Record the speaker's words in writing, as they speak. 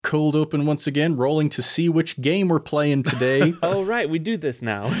cold open once again, rolling to see which game we're playing today. Oh, right. We do this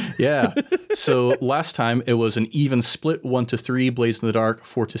now. Yeah. So last time it was an even split 1-3 Blades in the Dark,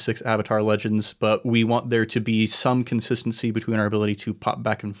 4-6 Avatar Legends, but we want there to be some consistency between our ability to pop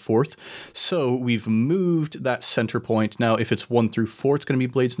back and forth. So we've moved that center point. Now, if it's 1-4, it's going to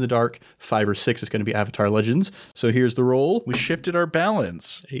be Blades in the Dark. 5 or 6, it's going to be Avatar Legends. So here's the roll. We shifted our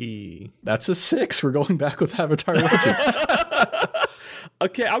balance. Hey, that's a 6. We're going back with Avatar Legends.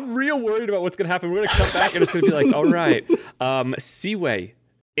 Okay, I'm real worried about what's going to happen. We're going to come back and it's going to be like, all right, Seaway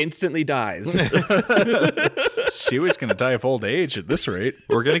instantly dies. Seaway's going to die of old age at this rate.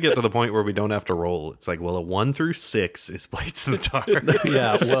 We're going to get to the point where we don't have to roll. It's like, well, a 1-6 is Blades in the Dark.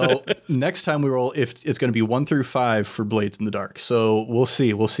 Yeah, well, next time we roll, if it's going to be 1-5 for Blades in the Dark. So we'll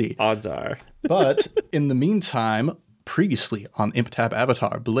see. Odds are. But in the meantime, previously on ImpTap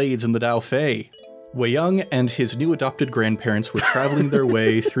Avatar, Blades in the Daofei, Wei Young and his new adopted grandparents were traveling their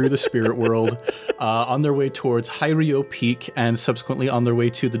way through the spirit world, on their way towards Hyrule Peak, and subsequently on their way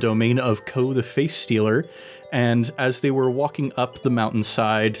to the domain of Ko the Face Stealer. And as they were walking up the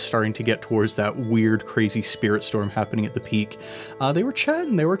mountainside, starting to get towards that weird, crazy spirit storm happening at the peak, they were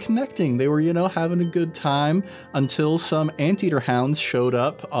chatting, they were connecting, they were, having a good time until some anteater hounds showed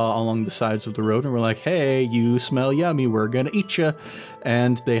up along the sides of the road and were like, hey, you smell yummy, we're gonna eat you.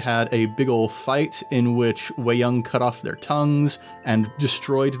 And they had a big old fight in which Wei Young cut off their tongues and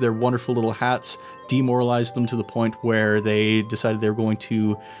destroyed their wonderful little hats, demoralized them to the point where they decided they were going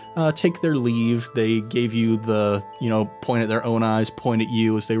to take their leave. They gave you the, point at their own eyes, point at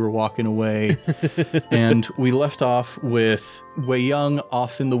you as they were walking away. And we left off with Wei Young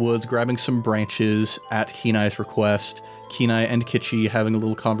off in the woods grabbing some branches at Kenai's request. Kenai and Kichi having a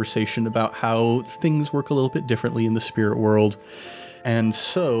little conversation about how things work a little bit differently in the spirit world. And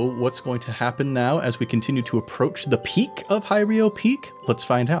so, what's going to happen now as we continue to approach the peak of Hyrule Peak? Let's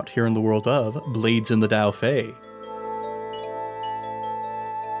find out here in the world of Blades in the Daofei.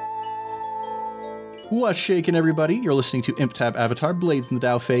 What's shaking, everybody? You're listening to ImpTab Avatar, Blades in the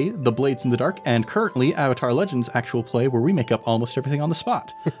Daofei, the Blades in the Dark, and currently Avatar Legends actual play where we make up almost everything on the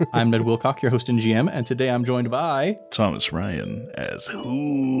spot. I'm Ned Wilcock, your host and GM, and today I'm joined by... Thomas Ryan as Wei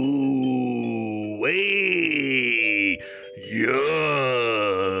Young.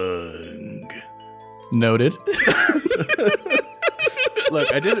 Noted.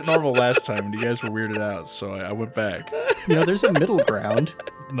 Look, I did it normal last time and you guys were weirded out, so I went back. There's a middle ground.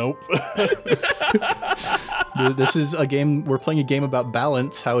 Nope. This is a game, we're playing a game about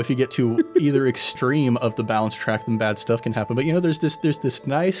balance, how if you get to either extreme of the balance track, then bad stuff can happen. But there's this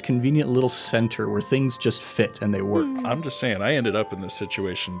nice, convenient little center where things just fit and they work. I'm just saying, I ended up in this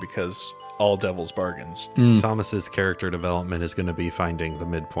situation because all devil's bargains. Thomas's character development is going to be finding the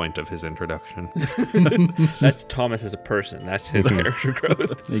midpoint of his introduction. That's Thomas as a person. That's his character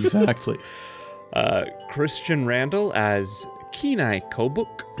growth. Exactly. Christian Randall as Kenai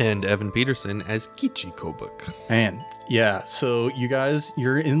Kobuk. And Evan Peterson as Kichi Kobuk. Man, yeah. So you guys,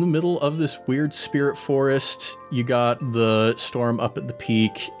 you're in the middle of this weird spirit forest. You got the storm up at the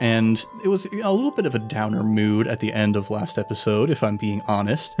peak, and it was a little bit of a downer mood at the end of last episode, if I'm being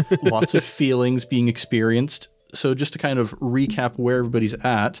honest. Lots of feelings being experienced. So just to kind of recap where everybody's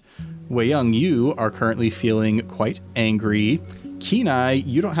at, Wei Young, you are currently feeling quite angry. Kenai,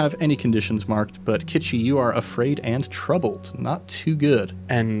 you don't have any conditions marked, but Kichi, you are afraid and troubled. Not too good.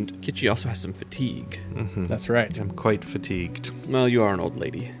 And Kichi also has some fatigue. Mm-hmm. That's right. I'm quite fatigued. Well, you are an old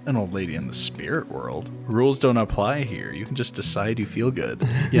lady. An old lady in the spirit world. Rules don't apply here. You can just decide you feel good.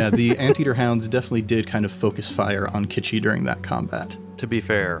 Yeah, the Anteater Hounds definitely did kind of focus fire on Kichi during that combat. To be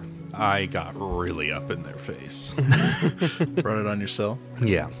fair, I got really up in their face. Brought it on yourself?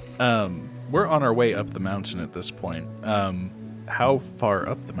 Yeah. We're on our way up the mountain at this point. How far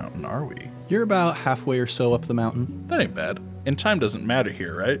up the mountain are we? You're about halfway or so up the mountain. That ain't bad. And time doesn't matter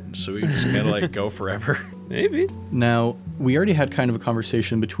here, right? So we just gotta go forever. Maybe. Now, we already had kind of a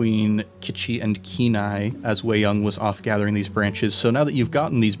conversation between Kichi and Kenai as Wei Young was off gathering these branches. So now that you've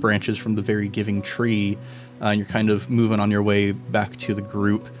gotten these branches from the very giving tree, you're kind of moving on your way back to the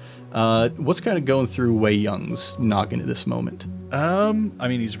group. What's kind of going through Wei Young's noggin at this moment?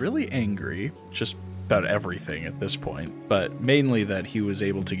 He's really angry, just about everything at this point, but mainly that he was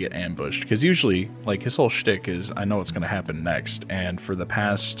able to get ambushed, because usually, his whole shtick is, I know what's going to happen next, and for the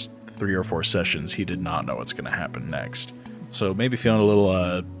past 3 or 4 sessions, he did not know what's going to happen next. So maybe feeling a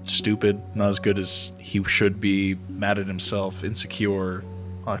little stupid, not as good as he should be, mad at himself, insecure,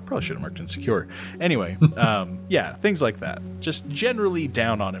 I probably should have marked insecure. Anyway, yeah, things like that. Just generally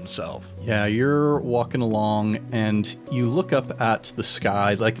down on himself. Yeah, you're walking along and you look up at the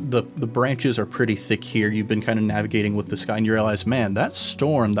sky. Like the branches are pretty thick here. You've been kind of navigating with the sky and you realize, man, that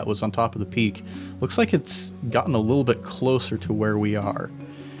storm that was on top of the peak looks like it's gotten a little bit closer to where we are.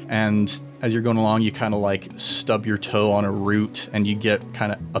 And as you're going along, you kind of like stub your toe on a root and you get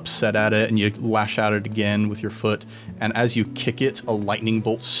kind of upset at it and you lash at it again with your foot. And as you kick it, a lightning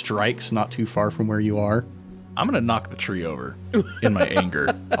bolt strikes not too far from where you are. I'm going to knock the tree over in my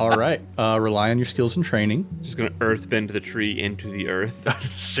anger. All right. Rely on your skills and training. Just gonna earthbend the tree into the earth.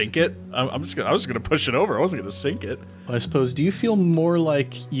 Sink it? I was just going to push it over. I wasn't going to sink it. I suppose, do you feel more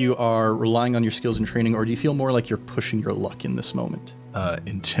like you are relying on your skills and training, or do you feel more like you're pushing your luck in this moment?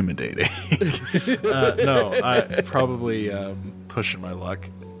 Intimidating. No, I probably pushing my luck.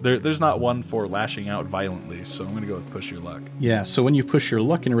 There's not one for lashing out violently, so I'm going to go with push your luck. Yeah, so when you push your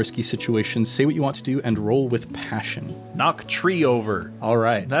luck in a risky situation, say what you want to do and roll with passion. Knock tree over. All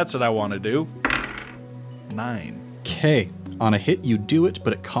right. That's what I want to do. 9. Okay. On a hit, you do it,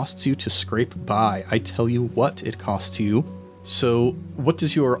 but it costs you to scrape by. I tell you what it costs you. So what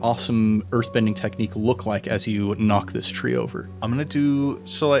does your awesome earthbending technique look like as you knock this tree over? I'm going to do...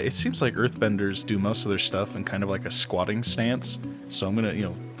 So it seems like earthbenders do most of their stuff in kind of like a squatting stance. So I'm going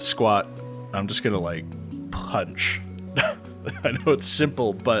to, squat. I'm just going to, like, punch. I know it's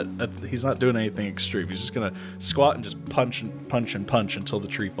simple, but he's not doing anything extreme. He's just going to squat and just punch and punch and punch until the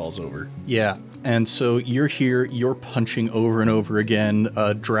tree falls over. Yeah, and so you're here, you're punching over and over again,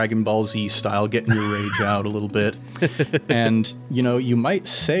 Dragon Ball Z style, getting your rage out a little bit. And, you might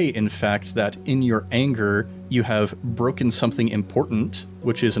say, in fact, that in your anger, you have broken something important,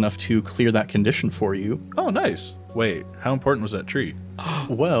 which is enough to clear that condition for you. Oh, nice. Wait, how important was that tree?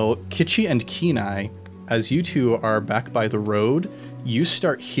 Well, Kichi and Kenai, as you two are back by the road, you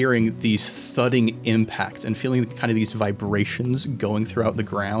start hearing these thudding impacts and feeling kind of these vibrations going throughout the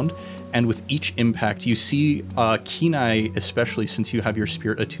ground. And with each impact, you see, Kenai, especially since you have your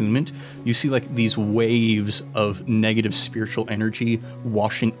spirit attunement, you see like these waves of negative spiritual energy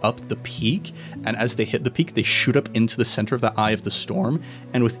washing up the peak. And as they hit the peak, they shoot up into the center of the eye of the storm.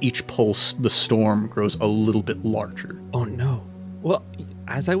 And with each pulse, the storm grows a little bit larger. Oh no. Well,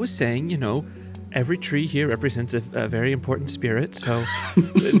 as I was saying, every tree here represents a very important spirit, so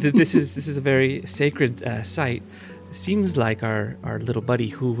this is a very sacred site. Seems like our little buddy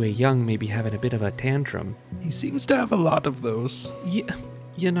Hu Wei Young may be having a bit of a tantrum. He seems to have a lot of those.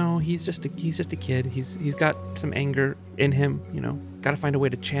 Yeah, he's just a kid. He's got some anger in him. Got to find a way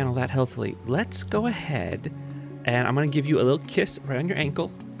to channel that healthily. Let's go ahead, and I'm gonna give you a little kiss right on your ankle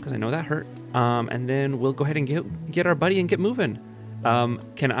because I know that hurt. And then we'll go ahead and get our buddy and get moving.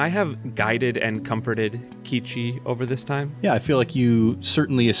 Can I have guided and comforted Kichi over this time? Yeah, I feel like you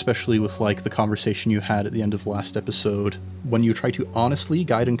certainly, especially with like the conversation you had at the end of last episode, when you try to honestly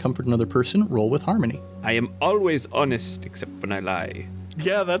guide and comfort another person, roll with harmony. I am always honest except when I lie.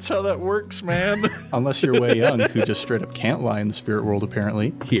 Yeah, that's how that works, man. Unless you're Wei Young, who just straight up can't lie in the spirit world,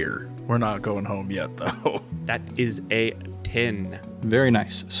 apparently. Here. We're not going home yet, though. That is a 10. Very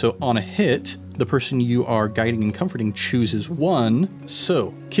nice. So on a hit, the person you are guiding and comforting chooses 1.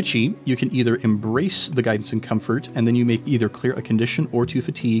 So, Kichi, you can either embrace the guidance and comfort, and then you may either clear a condition or 2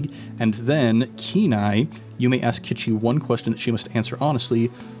 fatigue, and then Kenai, you may ask Kichi 1 question that she must answer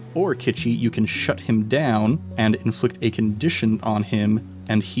honestly, or Kichi, you can shut him down and inflict a condition on him,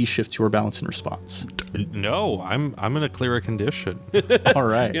 and he shifts your balance in response. No, I'm gonna clear a condition. All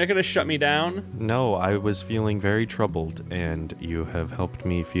right. You're not gonna shut me down? No, I was feeling very troubled, and you have helped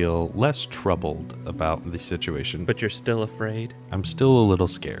me feel less troubled about the situation. But you're still afraid? I'm still a little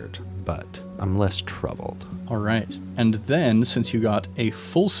scared, but I'm less troubled. All right. And then, since you got a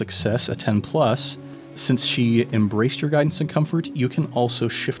full success, a 10 plus, since she embraced your guidance and comfort, you can also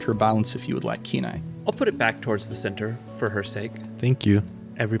shift her balance if you would like, Kenai. I'll put it back towards the center for her sake. Thank you.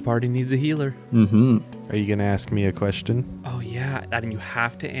 Every party needs a healer. Mm-hmm. Are you gonna ask me a question? Oh, yeah. And you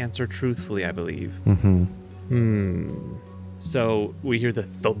have to answer truthfully, I believe. Mm-hmm. So we hear the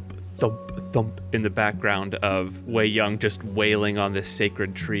thump, thump, thump in the background of Wei Young just wailing on this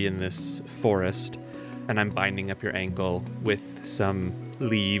sacred tree in this forest. And I'm binding up your ankle with some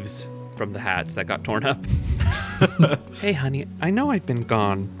leaves from the hats that got torn up. Hey, honey, I know I've been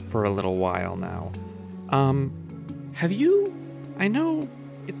gone for a little while now. Have you... I know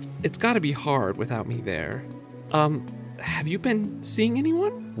it's got to be hard without me there. Have you been seeing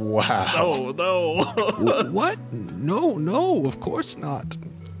anyone? Wow. Oh, no. What? No, of course not.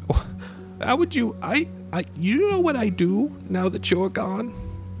 How would you... You know what I do now that you're gone?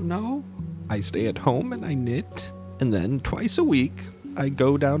 No? I stay at home and I knit, and then twice a week, I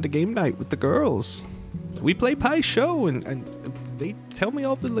go down to game night with the girls. We play Pie Show, and they tell me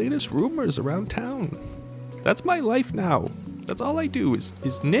all the latest rumors around town. That's my life now. That's all I do is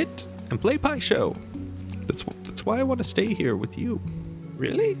knit and play Pie Show. That's why I want to stay here with you.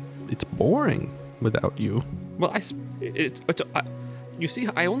 Really? It's boring without you. Well, you see,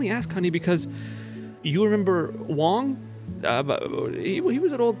 I only ask, honey, because you remember Wong? He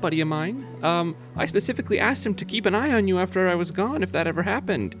was an old buddy of mine. I specifically asked him to keep an eye on you after I was gone, if that ever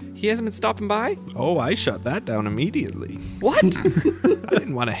happened. He hasn't been stopping by? Oh, I shut that down immediately. What? I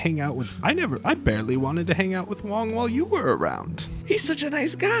didn't want to hang out with... I barely wanted to hang out with Wong while you were around. He's such a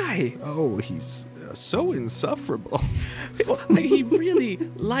nice guy. Oh, he's so insufferable. He really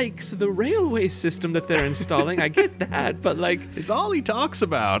likes the railway system that they're installing. I get that, but It's all he talks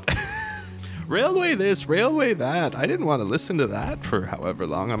about. Railway this, railway that. I didn't want to listen to that for however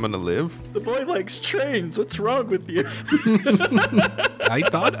long I'm going to live. The boy likes trains. What's wrong with you? I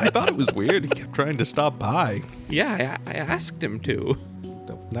thought it was weird. He kept trying to stop by. Yeah, I asked him to.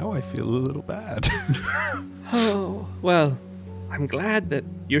 Now I feel a little bad. Oh, well, I'm glad that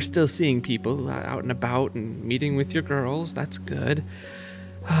you're still seeing people out and about and meeting with your girls. That's good.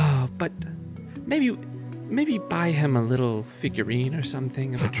 Oh, but maybe buy him a little figurine or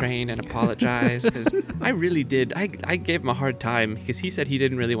something of a train and apologize, because I really did. I gave him a hard time because he said he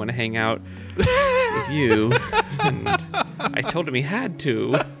didn't really want to hang out with you. And I told him he had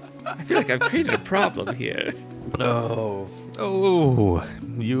to. I feel like I've created a problem here. Oh,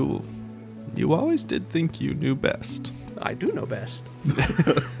 you always did think you knew best. I do know best.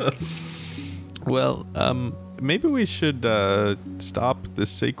 Well, maybe we should stop this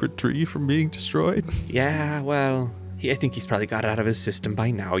sacred tree from being destroyed. Yeah, well, I think he's probably got it out of his system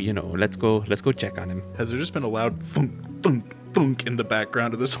by now. Let's go check on him. Has there just been a loud thunk, thunk, thunk in the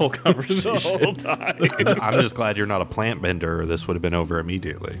background of this whole conversation? The whole time. I'm just glad you're not a plant bender, or this would have been over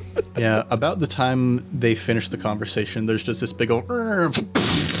immediately. Yeah, about the time they finish the conversation, there's just this big old...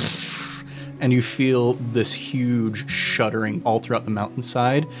 and you feel this huge shuddering all throughout the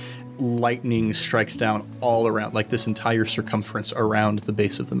mountainside. Lightning strikes down all around, like this entire circumference around the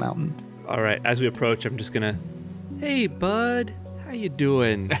base of the mountain. All right, as we approach, I'm just gonna... Hey, bud. How you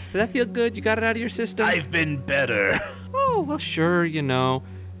doing? Did that feel good? You got it out of your system? I've been better. Oh, well, sure,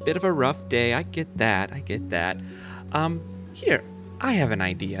 Bit of a rough day. I get that. Here, I have an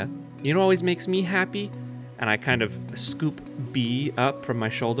idea. You know what always makes me happy? And I kind of scoop B up from my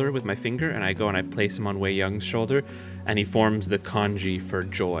shoulder with my finger, and I go and I place him on Wei Young's shoulder, and he forms the kanji for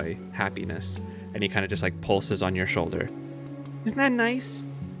joy, happiness, and he kind of just like pulses on your shoulder. Isn't that nice?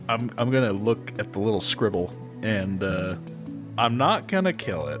 I'm gonna look at the little scribble, and I'm not gonna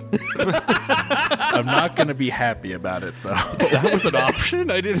kill it. I'm not gonna be happy about it, though. That was an option?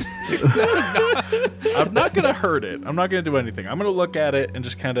 I didn't... I'm not gonna hurt it. I'm not gonna do anything. I'm gonna look at it and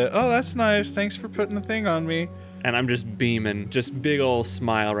just kind of, oh, that's nice. Thanks for putting the thing on me. And I'm just beaming, just big old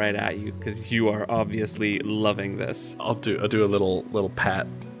smile right at you, because you are obviously loving this. I'll do a little pat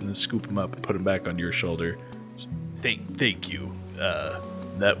and then scoop him up and put him back on your shoulder. Thank you.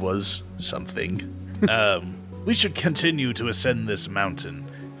 That was something. We should continue to ascend this mountain.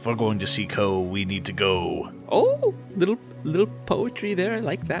 If we're going to see Ko, we need to go. Oh, little poetry there. I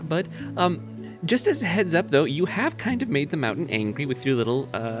like that, bud. Just as a heads up, though, you have kind of made the mountain angry with your little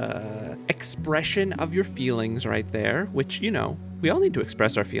expression of your feelings right there, which, we all need to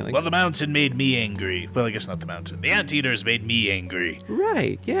express our feelings. Well, the mountain made me angry. Well, I guess not the mountain. The anteaters made me angry.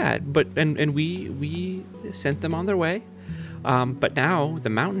 Right, yeah. But and we sent them on their way. But now the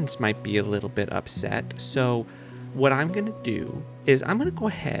mountains might be a little bit upset. So what I'm going to do is I'm going to go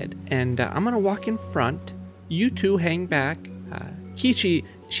ahead and I'm going to walk in front. You two hang back. Kichi,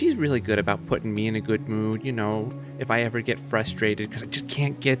 she's really good about putting me in a good mood, if I ever get frustrated because I just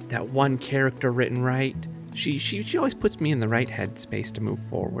can't get that one character written right. She always puts me in the right headspace to move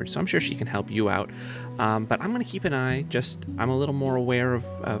forward, so I'm sure she can help you out. But I'm going to keep an eye. I'm a little more aware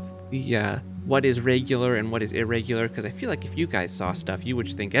of the what is regular and what is irregular, because I feel like if you guys saw stuff, you would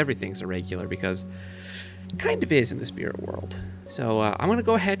think everything's irregular, because it kind of is in the spirit world. So I'm going to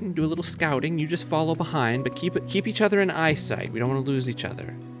go ahead and do a little scouting. You just follow behind, but keep each other in eyesight. We don't want to lose each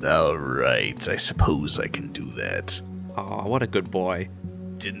other. All right, I suppose I can do that. Aw, what a good boy.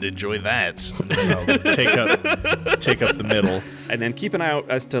 Didn't enjoy that. I'll take up the middle. And then keep an eye out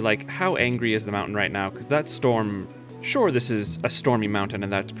as to how angry is the mountain right now, because that storm, sure, this is a stormy mountain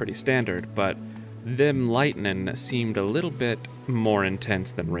and that's pretty standard, but them lightning seemed a little bit more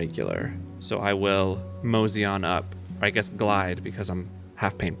intense than regular. So I will mosey on up, or I guess glide, because I'm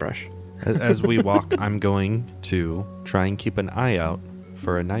half paintbrush. As we walk, I'm going to try and keep an eye out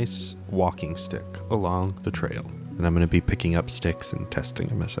for a nice walking stick along the trail. And I'm going to be picking up sticks and testing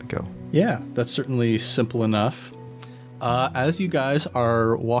them as I go. Yeah, that's certainly simple enough. As you guys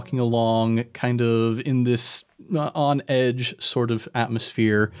are walking along kind of in this on edge sort of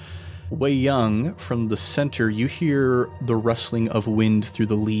atmosphere, Wei Young, from the center, you hear the rustling of wind through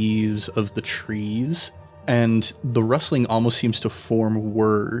the leaves of the trees, and the rustling almost seems to form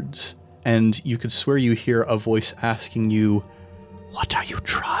words, and you could swear you hear a voice asking you, "What are you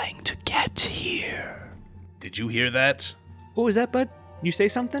trying to get here?" Did you hear that? What was that, bud? You say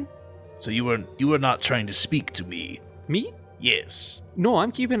something? So you were not trying to speak to me? Me? Yes. No,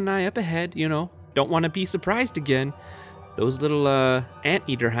 I'm keeping an eye up ahead, Don't want to be surprised again. Those little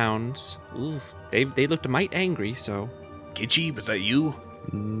anteater hounds, oof, they looked a mite angry, so... Kitchi, was that you?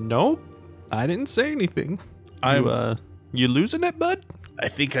 Nope. I didn't say anything. You losing it, bud? I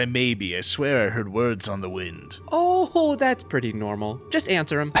think I may be. I swear I heard words on the wind. Oh, that's pretty normal. Just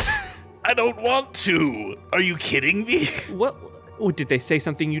answer him. I don't want to. Are you kidding me? What? Oh, did they say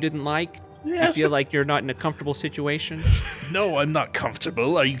something you didn't like? Yes. You feel like you're not in a comfortable situation? No, I'm not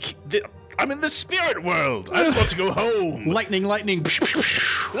comfortable. Are you I'm in the spirit world. I just want to go home. Lightning!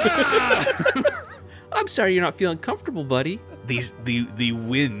 I'm sorry you're not feeling comfortable, buddy. The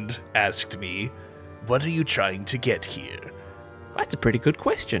wind asked me, "What are you trying to get here?" That's a pretty good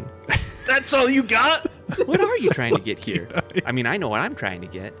question. That's all you got? What are you trying to get here? I mean, I know what I'm trying to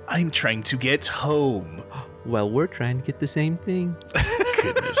get. I'm trying to get home. Well, we're trying to get the same thing.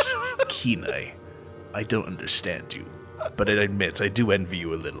 Goodness. Kenai, I don't understand you, but I admit I do envy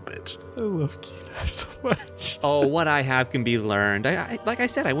you a little bit. I love Kenai so much. Oh, what I have can be learned. I like I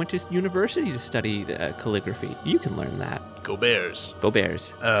said, I went to university to study calligraphy. You can learn that. Go Bears. Go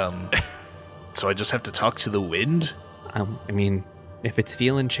Bears. So I just have to talk to the wind? I mean, if it's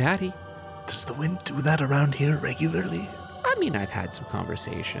feeling chatty. Does the wind do that around here regularly? I mean, I've had some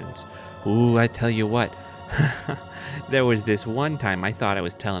conversations. Ooh, I tell you what. There was this one time I thought I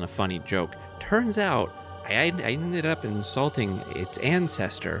was telling a funny joke. Turns out I ended up insulting its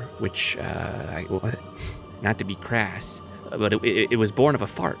ancestor, which, not to be crass, but it was born of a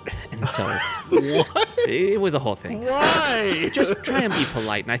fart. And so What? It was a whole thing. Why? Just try and be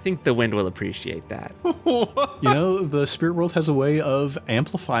polite, and I think the wind will appreciate that. The spirit world has a way of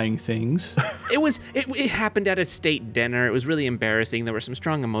amplifying things. It happened at a state dinner. It was really embarrassing. There were some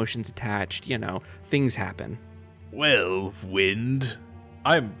strong emotions attached. Things happen. Well, wind.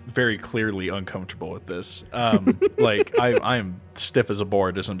 I'm very clearly uncomfortable with this. I'm stiff as a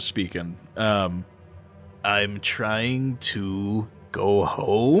board as I'm speaking. I'm trying to go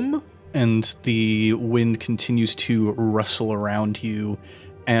home? And the wind continues to rustle around you,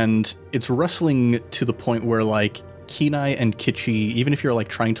 and it's rustling to the point where, Kenai and Kitchi, even if you're,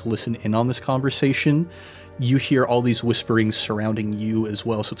 trying to listen in on this conversation, you hear all these whisperings surrounding you as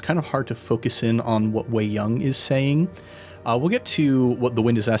well, so it's kind of hard to focus in on what Wei Young is saying. We'll get to what the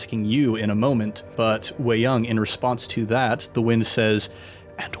wind is asking you in a moment, but Wei Young, in response to that, the wind says,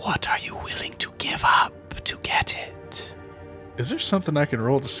 "And what are you willing to give up to get it?" Is there something I can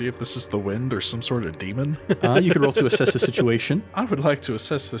roll to see if this is the wind or some sort of demon? You can roll to assess the situation. I would like to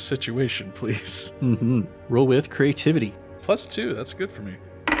assess the situation, please. Roll with creativity. +2, that's good for me.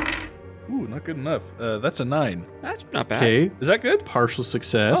 Ooh, not good enough. That's a 9. That's not bad. Okay, Is that good? partial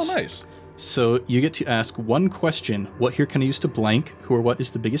success. Oh, nice. So you get to ask one question. What here can I use to blank? Who or what is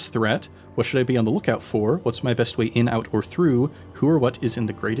the biggest threat? What should I be on the lookout for? What's my best way in, out, or through? Who or what is in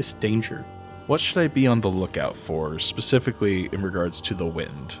the greatest danger? What should I be on the lookout for, specifically in regards to the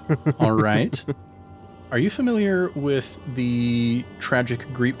wind? All right. Are you familiar with the tragic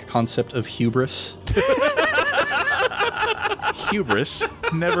Greek concept of hubris? Hubris?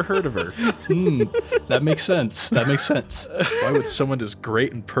 Never heard of her. That makes sense. Why would someone as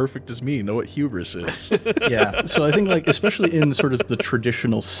great and perfect as me know what hubris is? Yeah, so I think especially in sort of the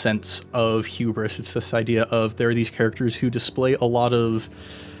traditional sense of hubris, it's this idea of there are these characters who display a lot of,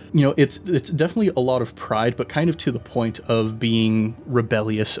 it's definitely a lot of pride, but kind of to the point of being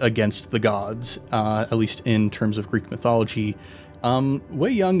rebellious against the gods, at least in terms of Greek mythology.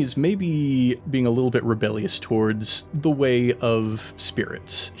 Wei Young is maybe being a little bit rebellious towards the way of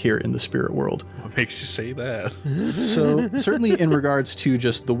spirits here in the spirit world. What makes you say that? So certainly in regards to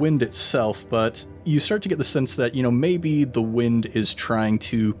just the wind itself, but you start to get the sense that, maybe the wind is trying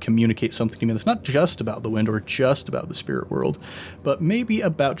to communicate something to me that's not just about the wind or just about the spirit world, but maybe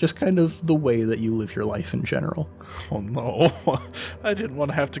about just kind of the way that you live your life in general. Oh no, I didn't want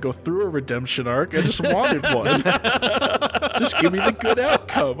to have to go through a redemption arc. I just wanted one. Just give me the good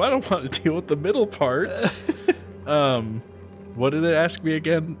outcome. I don't want to deal with the middle parts. What did it ask me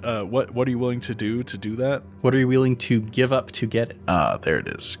again? What are you willing to do that? What are you willing to give up to get it? There it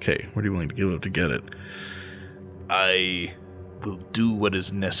is. Okay, what are you willing to give up to get it? I will do what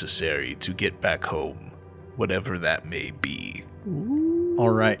is necessary to get back home, whatever that may be. All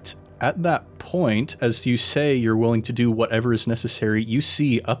right. At that point, as you say you're willing to do whatever is necessary, you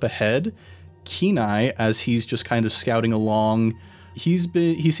see up ahead Kenai as he's just kind of scouting along. He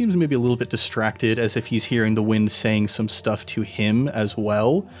seems maybe a little bit distracted, as if he's hearing the wind saying some stuff to him as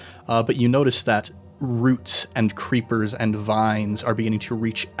well. But you notice that roots and creepers and vines are beginning to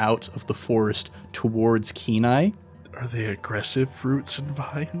reach out of the forest towards Kenai. Are they aggressive roots and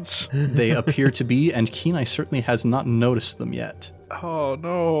vines? They appear to be, and Kenai certainly has not noticed them yet. Oh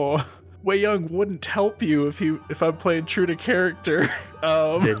no. Wei Young wouldn't help you if I'm playing true to character.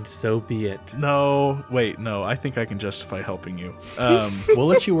 Then so be it. No, I think I can justify helping you. We'll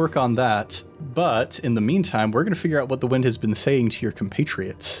let you work on that, but in the meantime, we're going to figure out what the wind has been saying to your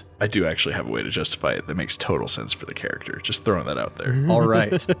compatriots. I do actually have a way to justify it that makes total sense for the character. Just throwing that out there. All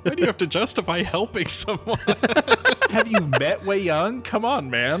right. Why do you have to justify helping someone? Have you met Wei Young? Come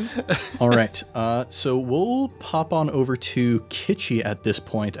on, man. All right. So we'll pop on over to Kitschy at this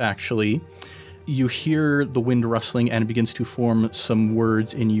point, actually. You hear the wind rustling and it begins to form some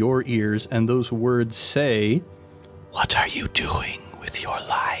words in your ears, and those words say, "What are you doing with your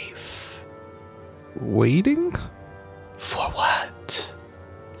life?" Waiting For what?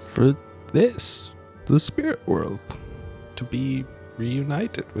 for this, the spirit world, to be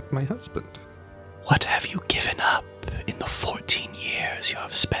reunited with my husband. What have you given up in the 14 years you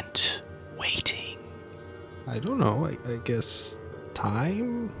have spent waiting? I don't know, I guess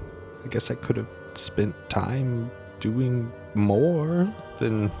time? I guess I could have spent time doing more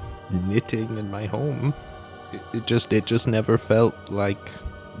than knitting in my home. It just never felt like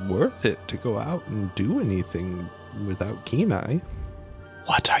worth it to go out and do anything without Kenai.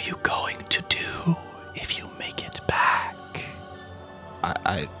 What are you going to do if you make it back?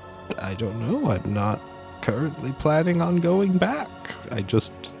 I don't know. I'm not currently planning on going back. I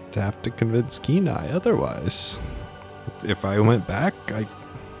just have to convince Kenai otherwise. If I went back, I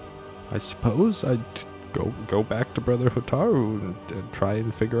suppose I'd go back to Brother Hotaru and try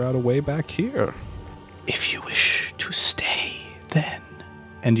and figure out a way back here. If you wish to stay, then.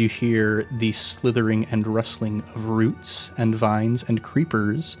 And you hear the slithering and rustling of roots and vines and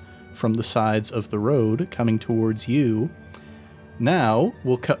creepers from the sides of the road coming towards you. Now,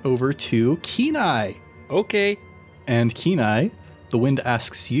 we'll cut over to Kenai. Okay. And Kenai, the wind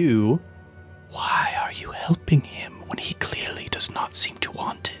asks you, why are you helping him when he clearly does not seem to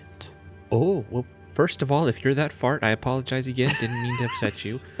want it? Oh, well, first of all, if you're that fart, I apologize again. Didn't mean to upset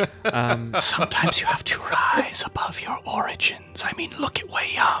you. Sometimes you have to rise above your origins. I mean, look at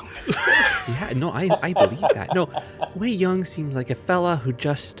Wei Young. Yeah, no, I believe that. No, Wei Young seems like a fella who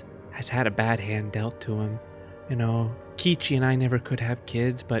just has had a bad hand dealt to him. You know, Kichi and I never could have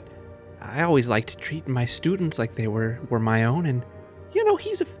kids, but I always liked treating my students like they were my own. And, you know,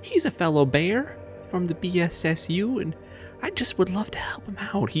 he's a fellow bear from the BSSU, and I just would love to help him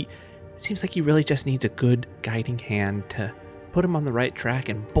out. He seems like he really just needs a good guiding hand to put him on the right track,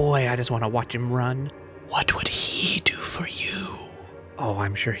 and boy, I just want to watch him run. What would he do for you? Oh,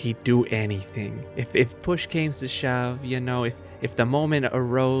 I'm sure he'd do anything. If push came to shove, you know, if the moment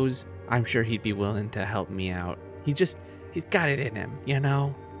arose, I'm sure he'd be willing to help me out. He's got it in him, you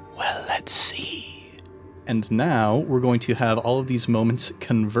know? Well, let's see. And now we're going to have all of these moments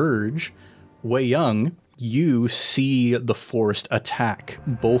converge. Wei Young, you see the forest attack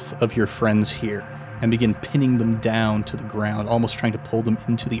both of your friends here and begin pinning them down to the ground, almost trying to pull them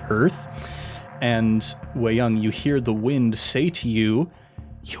into the earth. And Wei Young, you hear the wind say to you,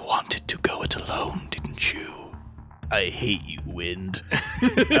 you wanted to go it alone, didn't you? I hate you, wind.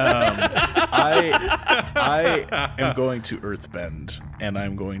 I am going to Earthbend, and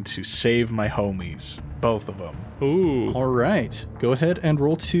I'm going to save my homies, both of them. Ooh. All right. Go ahead and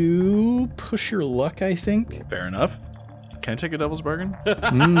roll to push your luck, I think. Fair enough. Can I take a devil's bargain? Yeah.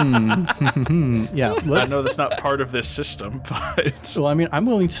 I know that's not part of this system, but... Well, I mean, I'm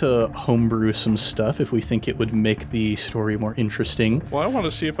willing to homebrew some stuff if we think it would make the story more interesting. Well, I want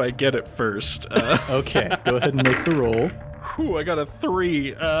to see if I get it first. Okay, go ahead and make the roll. Whew, I got a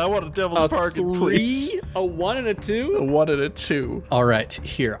 3. I want a devil's bargain, please. A 1 and a 2? A 1 and a 2. All right,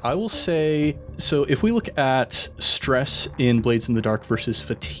 here, I will say, so if we look at stress in Blades in the Dark versus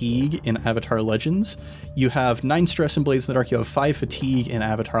fatigue in Avatar Legends, you have 9 stress in Blades in the Dark, you have 5 fatigue in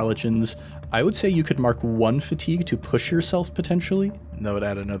Avatar Legends. I would say you could mark 1 fatigue to push yourself potentially. That would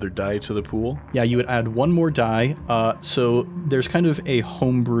add another die to the pool. Yeah, you would add 1 more die. So there's kind of a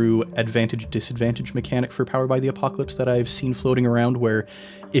homebrew advantage-disadvantage mechanic for Powered by the Apocalypse that I've seen floating around, where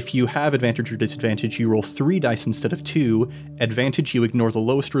if you have advantage or disadvantage, you roll 3 dice instead of 2. Advantage, you ignore the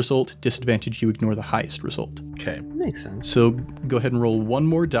lowest result. Disadvantage, you ignore the highest result. Okay. Makes sense. So go ahead and roll one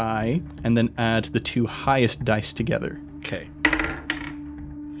more die, and then add the 2 highest dice together. Okay.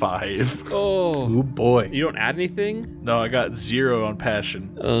 5. Oh. Oh boy. You don't add anything? No, I got 0 on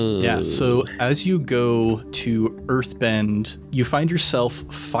passion. Yeah, so as you go to Earthbend, you find yourself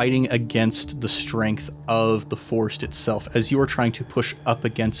fighting against the strength of the forest itself. As you are trying to push up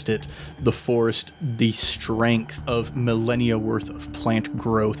against it, the forest, the strength of millennia worth of plant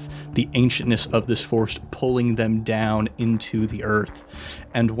growth, the ancientness of this forest pulling them down into the earth.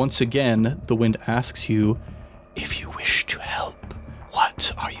 And once again, the wind asks you, if you wish to help,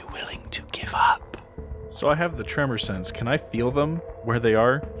 what are you willing to give up? So I have the tremor sense. Can I feel them where they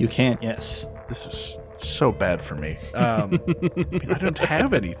are? You can't, yes. This is so bad for me. I mean, I don't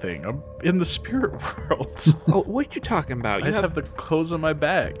have anything. I'm in the spirit world. Oh, what are you talking about? I just have the clothes on my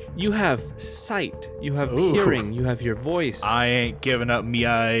back. You have sight. You have Ooh. hearing. You have your voice. I ain't giving up me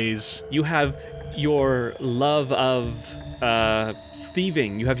eyes. You have your love of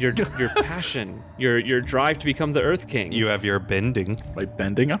thieving. You have your passion. Your drive to become the Earth King. You have your bending. My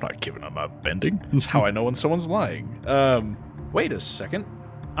bending? I'm not giving up my bending. It's how I know when someone's lying. Wait a second.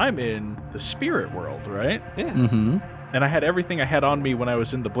 I'm in the spirit world, right? Yeah. Mm-hmm. And I had everything I had on me when I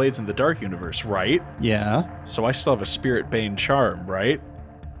was in the Blades in the Dark universe, right? Yeah, So I still have a Spirit Bane charm, right?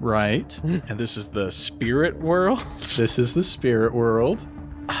 right. And this is the spirit world? This is the spirit world.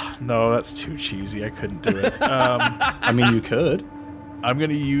 No, that's too cheesy. I couldn't do it. I mean, you could. I'm going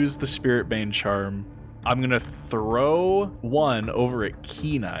to use the Spirit Bane charm. I'm going to throw one over at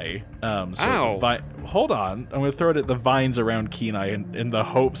Kenai. Ow. Hold on. I'm going to throw it at the vines around Kenai in the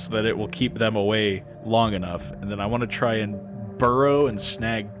hopes that it will keep them away long enough. And then I want to try and burrow and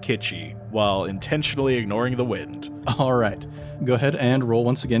snag Kitschy while intentionally ignoring the wind. All right. Go ahead and roll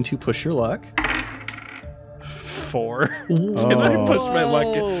once again to push your luck. 4. Can I Oh. push my luck?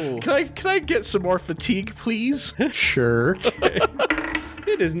 Whoa. Can I get some more fatigue, please? Sure.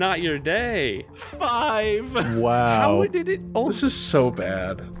 It is not your day. 5. Wow. How did it? Oh, This is so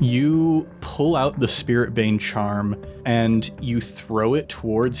bad. You pull out the Spirit Bane charm and you throw it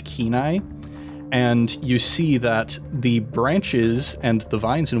towards Kenai, and you see that the branches and the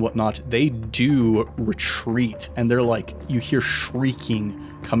vines and whatnot, they do retreat, and they're like, you hear shrieking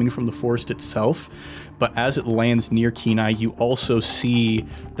coming from the forest itself. But as it lands near Kenai, you also see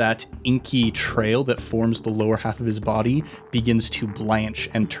that inky trail that forms the lower half of his body begins to blanch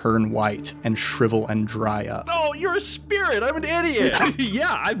and turn white and shrivel and dry up. Oh, you're a spirit. I'm an idiot.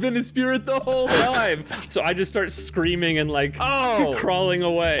 yeah, I've been a spirit the whole time. So I just start screaming and like Oh. crawling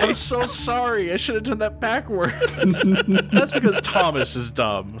away. I'm so sorry. I should have done that backwards. That's because Thomas is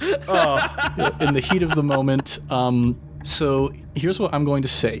dumb. Oh. In the heat of the moment. So here's what I'm going to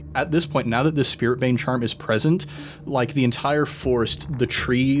say. At this point, now that this Spirit Bane charm is present, like the entire forest, the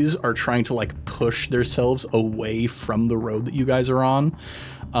trees are trying to like push themselves away from the road that you guys are on.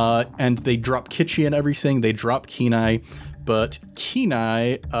 And they drop Kitschy and everything. They drop Kenai. But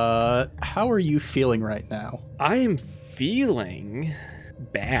Kenai, how are you feeling right now? I am feeling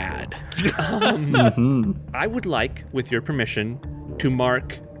bad. I would like, with your permission, to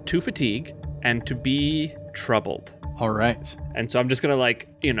mark 2 fatigue and to be troubled. All right. And so I'm just gonna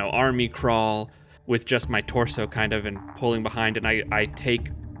army crawl with just my torso kind of and pulling behind, and I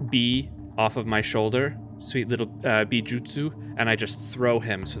take B off of my shoulder, sweet little B jutsu, and I just throw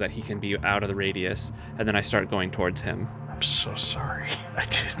him so that he can be out of the radius, and then I start going towards him. I'm so sorry. I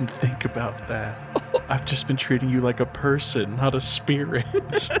didn't think about that. I've just been treating you like a person, not a spirit.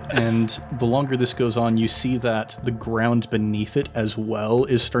 And the longer this goes on, you see that the ground beneath it as well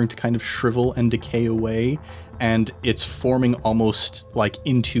is starting to kind of shrivel and decay away, and it's forming almost like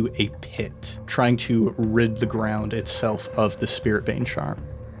into a pit, trying to rid the ground itself of the Spirit Bane charm.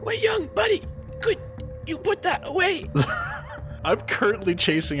 Wait, young buddy, could you put that away? I'm currently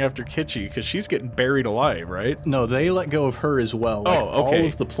chasing after Kitschy because she's getting buried alive, right? No, they let go of her as well. Like, Oh, okay. All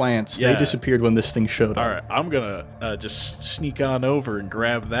of the plants, Yeah. they disappeared when this thing showed All up. right, I'm gonna just sneak on over and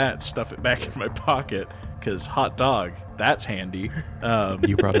grab that, stuff it back in my pocket, because hot dog, that's handy.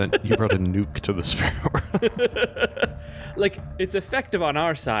 You brought a nuke to the spirit world. Like, it's effective on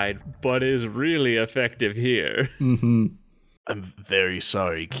our side, but is really effective here. Mm-hmm. I'm very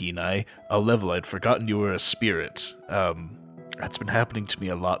sorry, Kenai. I'll level, I'd forgotten you were a spirit. That's been happening to me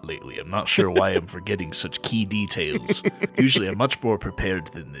a lot lately. I'm not sure why I'm forgetting such key details. Usually I'm much more prepared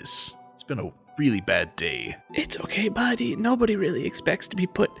than this. It's been a really bad day. It's okay, buddy. Nobody really expects to be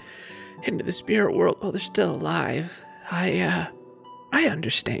put into the spirit world while they're still alive. I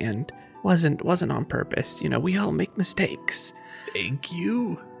understand. Wasn't on purpose. We all make mistakes. Thank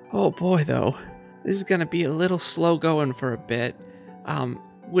you. Oh boy, though. This is gonna be a little slow going for a bit.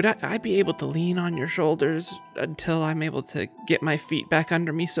 would I be able to lean on your shoulders until I'm able to get my feet back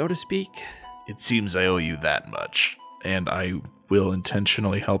under me, so to speak? It seems I owe you that much. And I will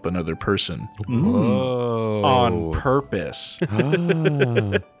intentionally help another person Whoa. on purpose.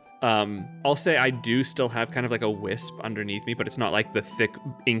 I'll say I do still have kind of like a wisp underneath me, but it's not like the thick,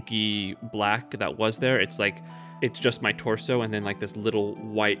 inky black that was there. It's like, it's just my torso and then like this little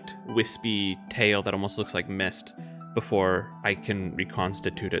white, wispy tail that almost looks like mist before I can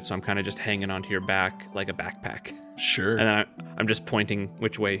reconstitute it. So I'm kind of just hanging onto your back like a backpack. Sure. And then I'm just pointing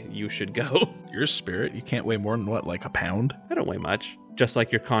which way you should go. You're a spirit. You can't weigh more than what, like a pound? I don't weigh much. Just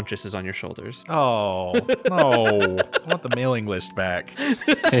like your conscience is on your shoulders. Oh, no. I want the mailing list back.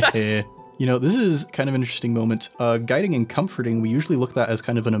 You know, this is kind of an interesting moment. Guiding and comforting, we usually look at that as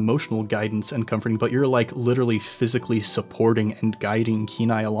kind of an emotional guidance and comforting, but you're like literally physically supporting and guiding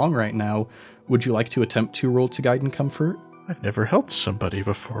Kenai along right now. Would you like to attempt to roll to guide and comfort? I've never helped somebody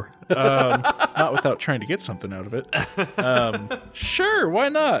before. Not without trying to get something out of it. Sure, why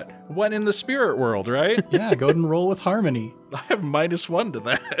not? When in the spirit world, right? Yeah, go ahead and roll with harmony. I have -1 to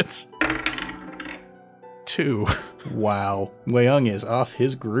that. 2. Wow. Wei Young is off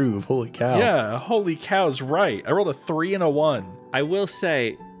his groove. Holy cow. Yeah, holy cow's right. I rolled a 3 and a 1. I will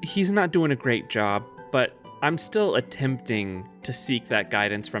say, he's not doing a great job, but I'm still attempting to seek that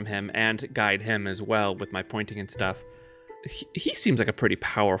guidance from him and guide him as well with my pointing and stuff. He seems like a pretty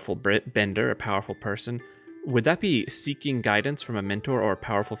powerful bender, a powerful person. Would that be seeking guidance from a mentor or a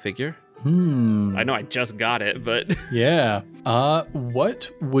powerful figure? I know I just got it, but... Yeah. What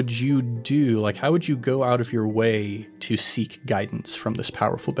would you do? Like, how would you go out of your way to seek guidance from this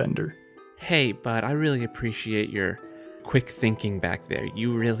powerful bender? Hey, bud, I really appreciate your quick thinking back there.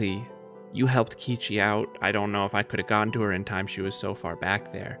 You helped Kichi out. I don't know if I could have gotten to her in time. She was so far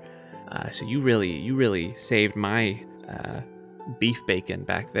back there. So you really saved my beef bacon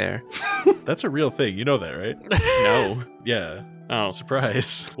back there. That's a real thing. You know that, right? No. Yeah. Oh.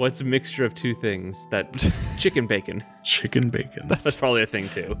 Surprise. What's a mixture of two things? Chicken bacon. Chicken bacon. That's probably a thing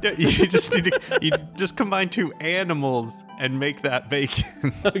too. Yeah, you just need to you just combine 2 animals and make that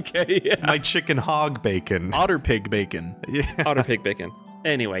bacon. Okay, yeah. My chicken hog bacon. Otter pig bacon. Yeah. Otter pig bacon.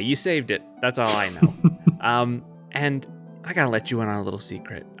 Anyway, you saved it. That's all I know. And I gotta let you in on a little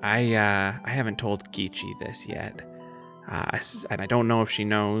secret. I haven't told Kichi this yet. And I don't know if she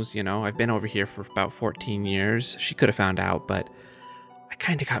knows, you know, I've been over here for about 14 years. She could have found out, but I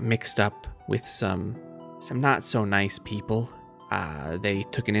kind of got mixed up with some not so nice people. They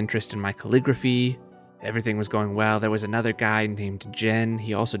took an interest in my calligraphy. Everything was going well. There was another guy named Jen.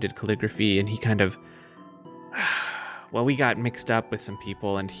 He also did calligraphy, and he kind of, well, we got mixed up with some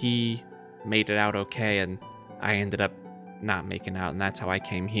people, and he made it out okay, and I ended up not making out, and that's how I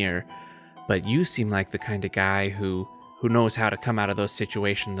came here. But you seem like the kind of guy who knows how to come out of those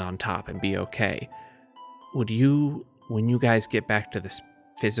situations on top and be okay. Would you, when you guys get back to this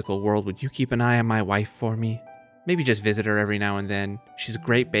physical world, would you keep an eye on my wife for me? Maybe just visit her every now and then. She's a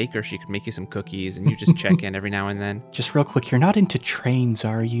great baker. She could make you some cookies, and you just check in every now and then. Just real quick, you're not into trains,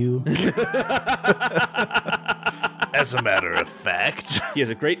 are you? As a matter of fact, He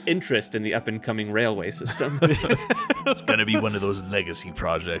has a great interest in the up-and-coming railway system. it's gonna be one of those legacy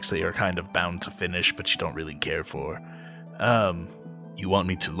projects that you're kind of bound to finish, but you don't really care for. You want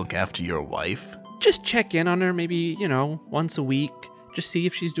me to look after your wife? Just check in on her maybe, once a week. Just see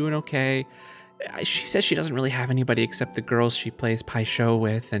if she's doing okay. She says she doesn't really have anybody except the girls she plays Pai Sho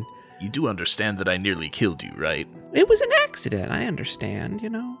with, and... You do understand that I nearly killed you, right? It was an accident, I understand,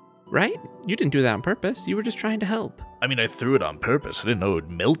 Right? You didn't do that on purpose. You were just trying to help. I mean, I threw it on purpose. I didn't know it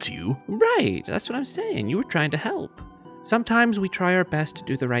would melt you. Right, that's what I'm saying. You were trying to help. Sometimes we try our best to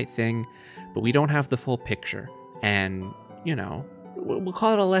do the right thing, but we don't have the full picture. And, we'll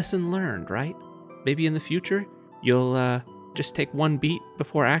call it a lesson learned, right? Maybe in the future, you'll just take one beat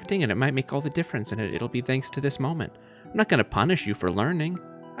before acting, and it might make all the difference, and it'll be thanks to this moment. I'm not going to punish you for learning.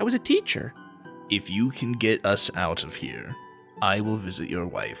 I was a teacher. If you can get us out of here, I will visit your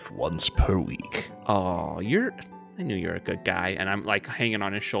wife once per week. Oh, I knew you're a good guy, and I'm like hanging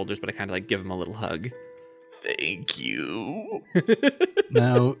on his shoulders, but I kind of like give him a little hug. Thank you.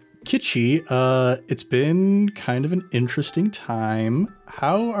 Now, Kichi, it's been kind of an interesting time.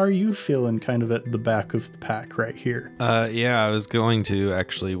 How are you feeling kind of at the back of the pack right here? Yeah, I was going to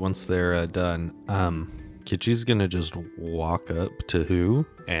actually, once they're done, Kichi's gonna just walk up to Who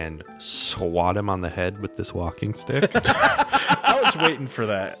and swat him on the head with this walking stick. I was waiting for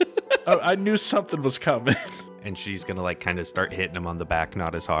that. I knew something was coming. And she's gonna like kind of start hitting him on the back,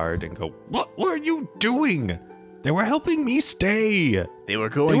 not as hard, and go, "What were you doing? They were helping me stay. They were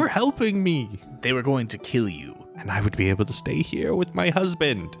They were helping me." They were going to kill you. and I would be able to stay here with my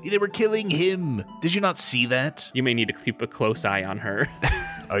husband. They were killing him. Did you not see that? You may need to keep a close eye on her.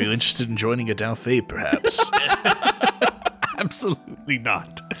 Are you interested in joining a Daofei, perhaps? Absolutely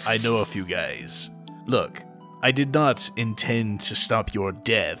not. I know a few guys. Look, I did not intend to stop your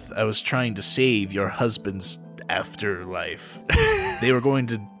death. I was trying to save your husband's afterlife. They were going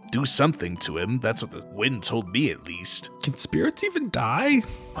to do something to him. That's what the wind told me, at least. Can spirits even die?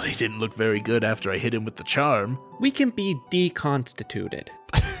 Well, he didn't look very good after I hit him with the charm. We can be deconstituted.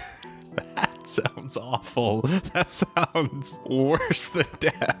 That sounds awful. That sounds worse than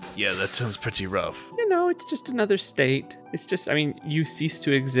death. Yeah, that sounds pretty rough. You know, it's just another state. It's just, I mean, you cease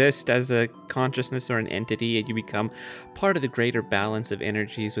to exist as a consciousness or an entity, and you become part of the greater balance of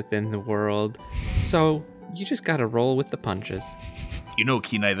energies within the world. So you just gotta roll with the punches. You know,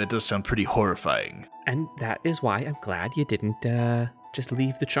 Kenai, that does sound pretty horrifying. And that is why I'm glad you didn't just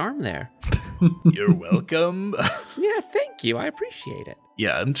leave the charm there. You're welcome. Yeah, thank you. I appreciate it.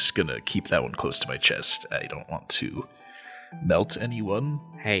 Yeah, I'm just gonna keep that one close to my chest. I don't want to melt anyone.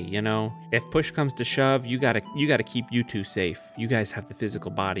 Hey, you know, if push comes to shove, you gotta keep you two safe. You guys have the physical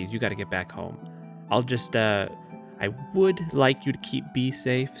bodies. You gotta get back home. I'll just I would like you to keep B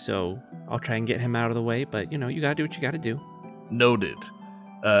safe, so I'll try and get him out of the way, but you know, you gotta do what you gotta do. Noted.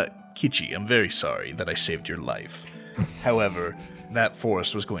 Kichi, I'm very sorry that I saved your life. However, that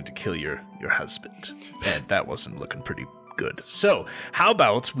forest was going to kill your husband, and that wasn't looking pretty good. So, how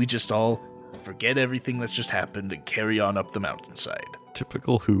about we just all forget everything that's just happened and carry on up the mountainside?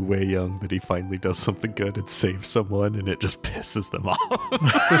 Typical Hu Wei Young that he finally does something good and saves someone and it just pisses them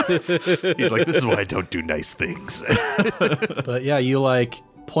off. He's like, this is why I don't do nice things. But yeah, you like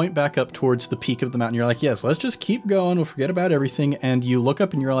point back up towards the peak of the mountain. You're like, yes, let's just keep going. We'll forget about everything. And you look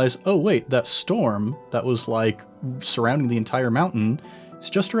up and you realize, oh, wait, that storm that was like surrounding the entire mountain is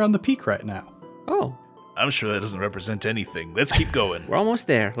just around the peak right now. Oh, I'm sure that doesn't represent anything. Let's keep going. we're almost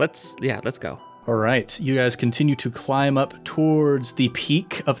there. Let's go. All right, you guys continue to climb up towards the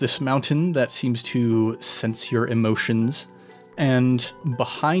peak of this mountain that seems to sense your emotions. And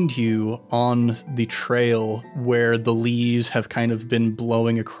behind you on the trail where the leaves have kind of been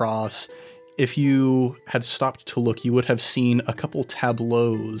blowing across, if you had stopped to look, you would have seen a couple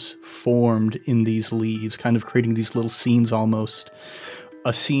tableaus formed in these leaves, kind of creating these little scenes almost.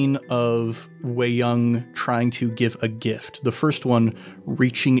 A scene of Wei Young trying to give a gift. The first one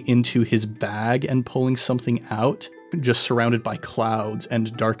reaching into his bag and pulling something out, just surrounded by clouds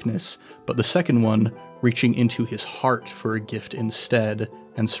and darkness. But the second one reaching into his heart for a gift instead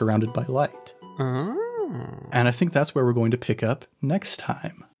and surrounded by light. Oh. And I think that's where we're going to pick up next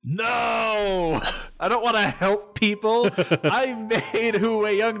time. No! I don't want to help people. I made Hu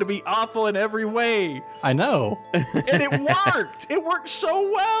Wei Young to be awful in every way. I know. And it worked. It worked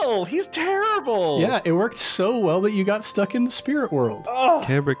so well. He's terrible. Yeah, it worked so well that you got stuck in the spirit world.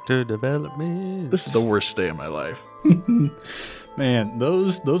 Character development. This is the worst day of my life. Man,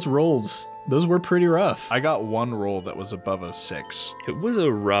 those rolls, those were pretty rough. I got one roll that was above a 6. It was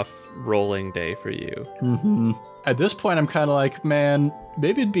a rough rolling day for you. Mm-hmm. At this point, I'm kind of like, man,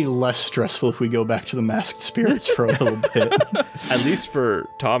 maybe it'd be less stressful if we go back to the masked spirits for a little bit. At least for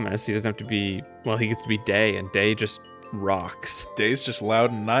Thomas, he doesn't have to be, well, he gets to be Day, and Day just rocks. Day's just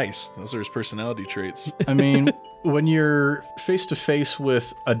loud and nice. Those are his personality traits. I mean, when you're face to face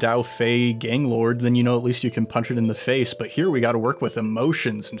with a Daofei gang lord, then you know at least you can punch it in the face. But here we got to work with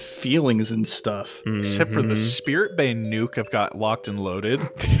emotions and feelings and stuff. Except for the Spirit Bane nuke I've got locked and loaded.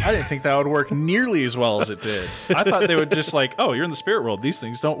 I didn't think that would work nearly as well as it did. I thought they would just like, oh, you're in the spirit world. These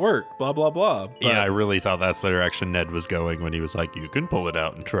things don't work. Blah, blah, blah. But Yeah, I really thought that's the direction Ned was going when he was like, you can pull it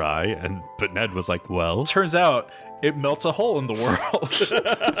out and try. But Ned was like, well, turns out it melts a hole in the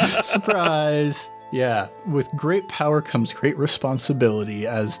world. Surprise! Yeah, with great power comes great responsibility,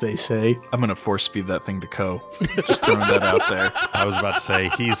 as they say. I'm going to force feed that thing to Ko. Just throwing that out there. I was about to say,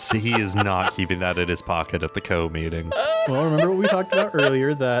 he is not keeping that in his pocket at the co-meeting. Well, remember what we talked about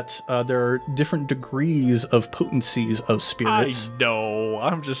earlier, that there are different degrees of potencies of spirits. I know.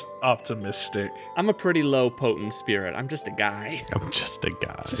 I'm just optimistic. I'm a pretty low potent spirit. I'm just a guy. I'm just a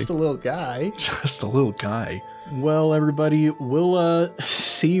guy. Just a little guy. Just a little guy. Well, everybody, we'll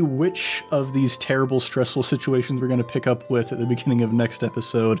see which of these terrible, stressful situations we're going to pick up with at the beginning of next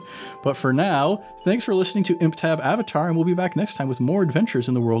episode. But for now, thanks for listening to ImpTab Avatar, and we'll be back next time with more adventures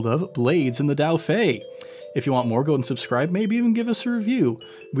in the world of Blades in the Daofei. If you want more, go and subscribe, maybe even give us a review.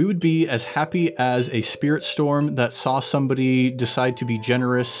 We would be as happy as a spirit storm that saw somebody decide to be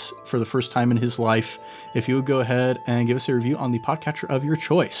generous for the first time in his life if you would go ahead and give us a review on the podcatcher of your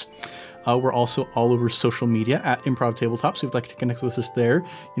choice. We're also all over social media at Improv Tabletop, so if you'd like to connect with us there,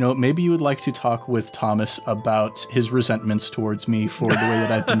 maybe you would like to talk with Thomas about his resentments towards me for the way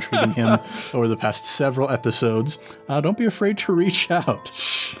that I've been treating him over the past several episodes. Don't be afraid to reach out.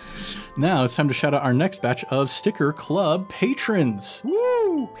 Now it's time to shout out our next batch of Sticker Club patrons.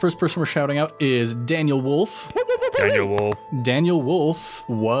 Woo! First person we're shouting out is Daniel Wolf. Daniel Wolf. Daniel Wolf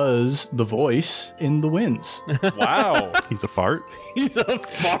was the voice in The Winds. Wow. He's a fart. He's a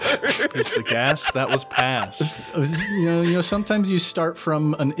fart. Is the gas that was passed. Sometimes you start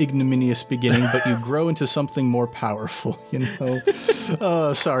from an ignominious beginning, but you grow into something more powerful,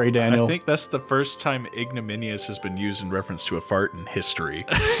 Sorry, Daniel. I think that's the first time ignominious has been used in reference to a fart in history.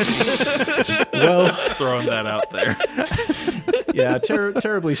 Well, throwing that out there. Yeah,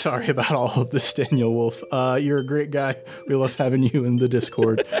 terribly sorry about all of this, Daniel Wolf. You're a great guy. We love having you in the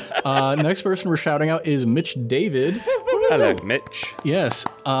Discord. Next person we're shouting out is Mitch David. Hello, Mitch. Yes,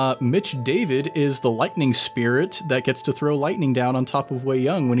 Mitch David is the lightning spirit that gets to throw lightning down on top of Wei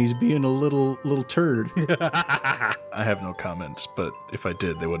Young when he's being a little turd. I have no comments, but if I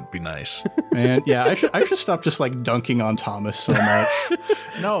did, they wouldn't be nice. And yeah, I should stop just like dunking on Thomas so much.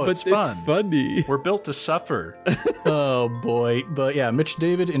 No, it's fun. It's funny. We're built to suffer. Oh boy. But yeah, Mitch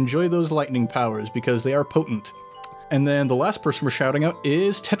David, enjoy those lightning powers because they are potent. And then the last person we're shouting out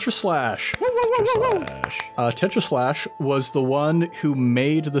is Tetraslash. Tetraslash was the one who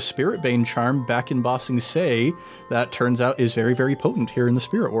made the Spirit Bane charm back in Bossing Say that turns out is very, very potent here in the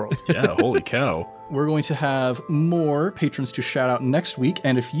spirit world. Yeah, holy cow. We're going to have more patrons to shout out next week,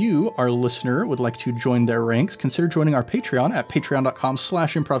 and if you, our listener, would like to join their ranks, consider joining our Patreon at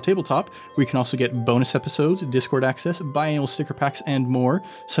patreon.com/improvtabletop, where you can also get bonus episodes, Discord access, biannual sticker packs, and more,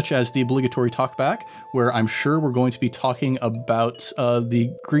 such as the obligatory talkback, where I'm sure we're going to be talking about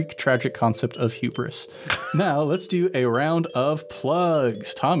the Greek tragic concept of hubris. Now, let's do a round of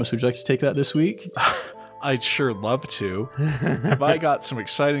plugs. Thomas, would you like to take that this week? I'd sure love to. Have I got some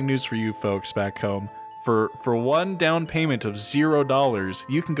exciting news for you folks back home? For one down payment of $0,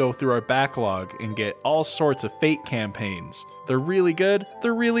 you can go through our backlog and get all sorts of Fate campaigns. They're really good.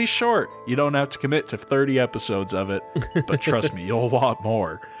 They're really short. You don't have to commit to 30 episodes of it, but trust me, you'll want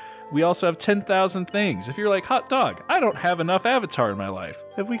more. We also have 10,000 things. If you're like, hot dog, I don't have enough Avatar in my life,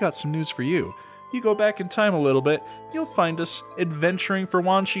 have we got some news for you? You go back in time a little bit, you'll find us adventuring for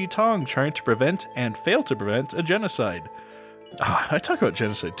Wan Shi Tong, trying to prevent and fail to prevent a genocide. I talk about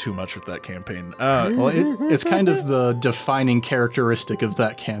genocide too much with that campaign. Well, it's kind of the defining characteristic of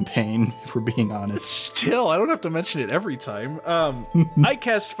that campaign, if we're being honest. Still, I don't have to mention it every time. I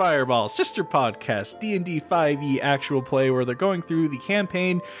Cast Fireball, sister podcast, D&D 5e actual play, where they're going through the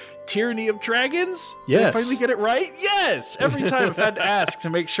campaign Tyranny of Dragons? Yes. Did I finally get it right? Yes! Every time I've had to ask to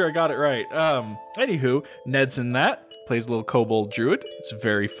make sure I got it right. Anywho, Ned's in that. Plays a little kobold druid. It's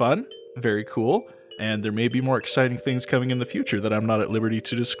very fun. Very cool. And there may be more exciting things coming in the future that I'm not at liberty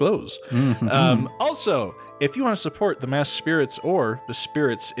to disclose. Mm-hmm. Also, if you want to support the mass spirits or the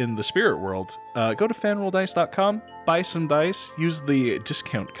spirits in the spirit world, go to fanrolldice.com, buy some dice, use the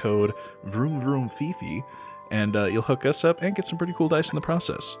discount code VroomVroomFifi, and you'll hook us up and get some pretty cool dice in the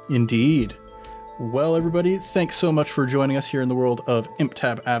process. Indeed. Well, everybody, thanks so much for joining us here in the world of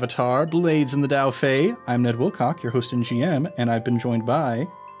ImpTab Avatar, Blades in the Daofei. I'm Ned Wilcock, your host and GM, and I've been joined by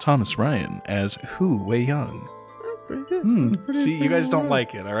Thomas Ryan as Hu Wei Young. See, you guys don't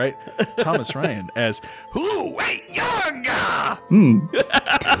like it, all right? Thomas Ryan as Hu Wei Young.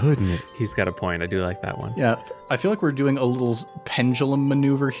 Goodness. He's got a point. I do like that one. Yeah, I feel like we're doing a little pendulum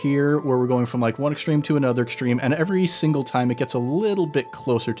maneuver here where we're going from like one extreme to another extreme, and every single time it gets a little bit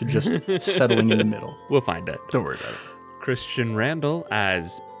closer to just settling in the middle. We'll find it. Don't worry about it. Christian Randall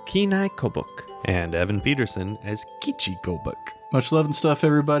as Kenai Kobuk. And Evan Peterson as Kichi Gobuk. Much love and stuff,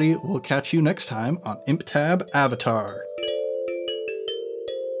 everybody. We'll catch you next time on ImpTab Avatar.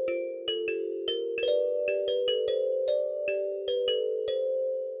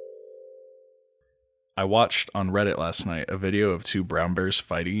 I watched on Reddit last night a video of two brown bears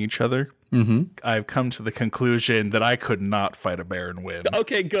fighting each other. Mm-hmm. I've come to the conclusion that I could not fight a bear and win.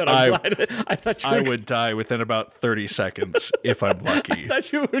 Okay, good. I'm glad. I thought I would die within about 30 seconds if I'm lucky. I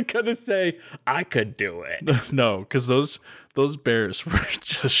thought you were going to say, I could do it. No, because those bears were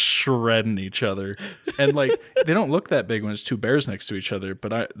just shredding each other. And like, they don't look that big when it's two bears next to each other.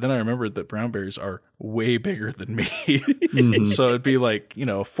 But then I remembered that brown bears are way bigger than me. Mm-hmm. So it'd be like, a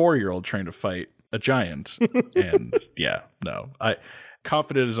 4-year-old trying to fight a giant. And yeah, no,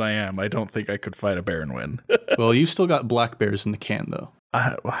 confident as I am, I don't think I could fight a bear and win. Well, you still got black bears in the can, though.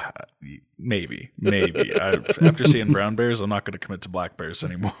 Maybe. After seeing brown bears, I'm not going to commit to black bears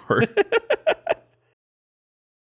anymore.